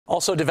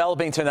Also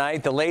developing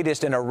tonight, the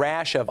latest in a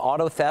rash of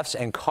auto thefts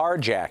and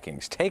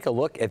carjackings. Take a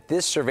look at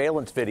this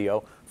surveillance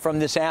video from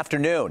this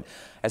afternoon.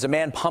 As a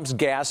man pumps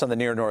gas on the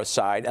near north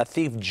side, a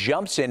thief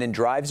jumps in and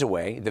drives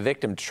away. The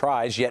victim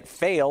tries, yet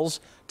fails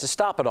to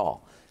stop it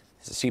all.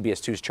 As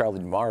CBS 2's Charlie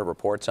DeMar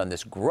reports on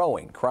this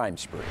growing crime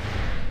spree.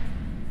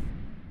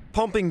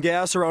 Pumping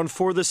gas around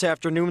 4 this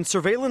afternoon,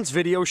 surveillance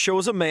video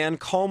shows a man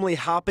calmly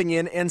hopping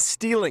in and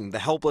stealing the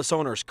helpless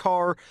owner's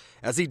car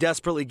as he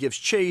desperately gives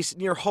chase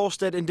near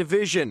Halstead and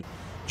Division.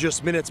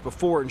 Just minutes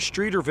before in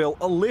Streeterville,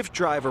 a Lyft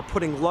driver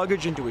putting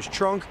luggage into his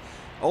trunk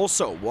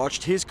also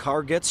watched his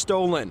car get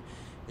stolen.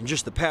 In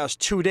just the past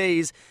 2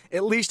 days,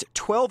 at least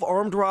 12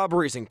 armed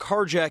robberies and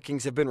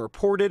carjackings have been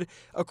reported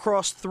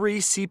across 3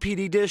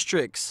 CPD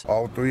districts.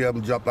 All 3 of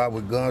them jumped out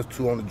with guns,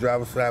 2 on the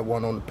driver's side,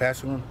 1 on the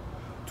passenger one.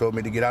 Told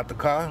me to get out the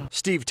car.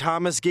 Steve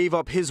Thomas gave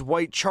up his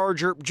white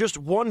Charger, just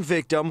 1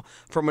 victim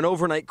from an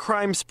overnight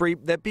crime spree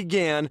that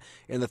began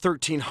in the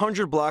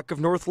 1300 block of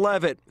North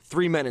Levitt.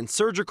 3 men in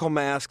surgical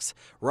masks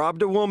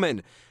robbed a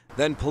woman.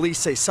 Then police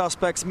say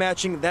suspects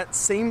matching that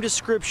same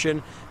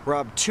description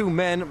robbed 2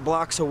 men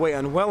blocks away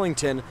on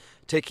Wellington,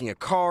 taking a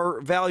car,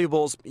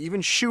 valuables,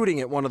 even shooting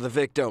at one of the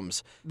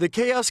victims. The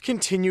chaos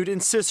continued in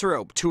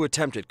Cicero. 2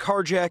 attempted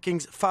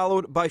carjackings,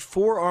 followed by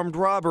 4 armed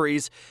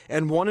robberies,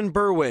 and 1 in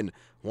Berwyn,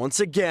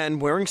 once again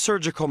wearing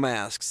surgical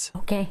masks.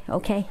 Okay.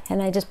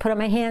 And I just put up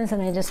my hands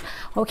and I just,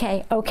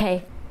 okay.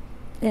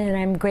 And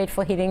I'm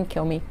grateful he didn't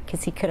kill me,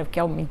 because he could have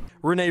killed me.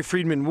 Renee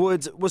Friedman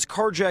Woods was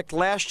carjacked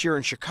last year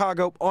in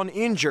Chicago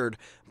uninjured,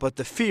 but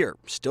the fear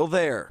still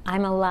there.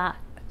 I'm a lot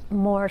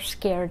more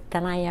scared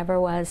than I ever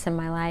was in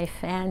my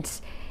life, and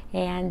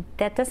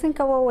that doesn't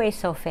go away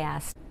so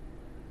fast.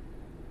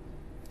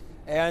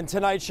 And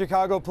tonight,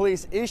 Chicago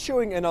police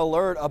issuing an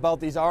alert about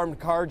these armed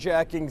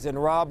carjackings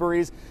and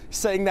robberies,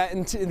 saying that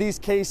in these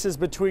cases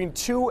between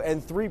 2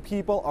 and 3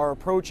 people are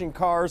approaching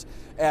cars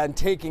and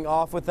taking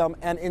off with them.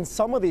 And in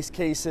some of these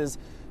cases,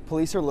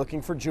 police are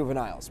looking for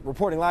juveniles.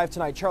 Reporting live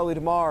tonight, Charlie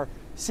DeMar,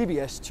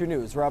 CBS 2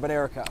 News. Rob and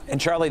Erica.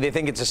 And Charlie, they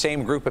think it's the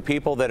same group of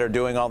people that are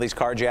doing all these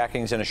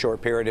carjackings in a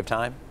short period of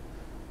time?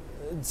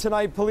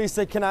 Tonight, police,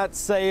 they cannot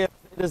say it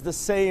is the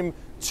same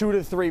 2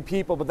 to 3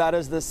 people, but that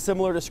is the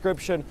similar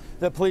description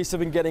that police have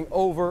been getting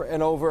over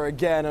and over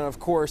again. And of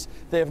course,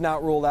 they have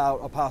not ruled out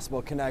a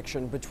possible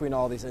connection between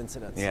all these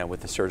incidents. Yeah, with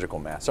the surgical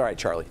mask. All right,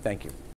 Charlie, thank you.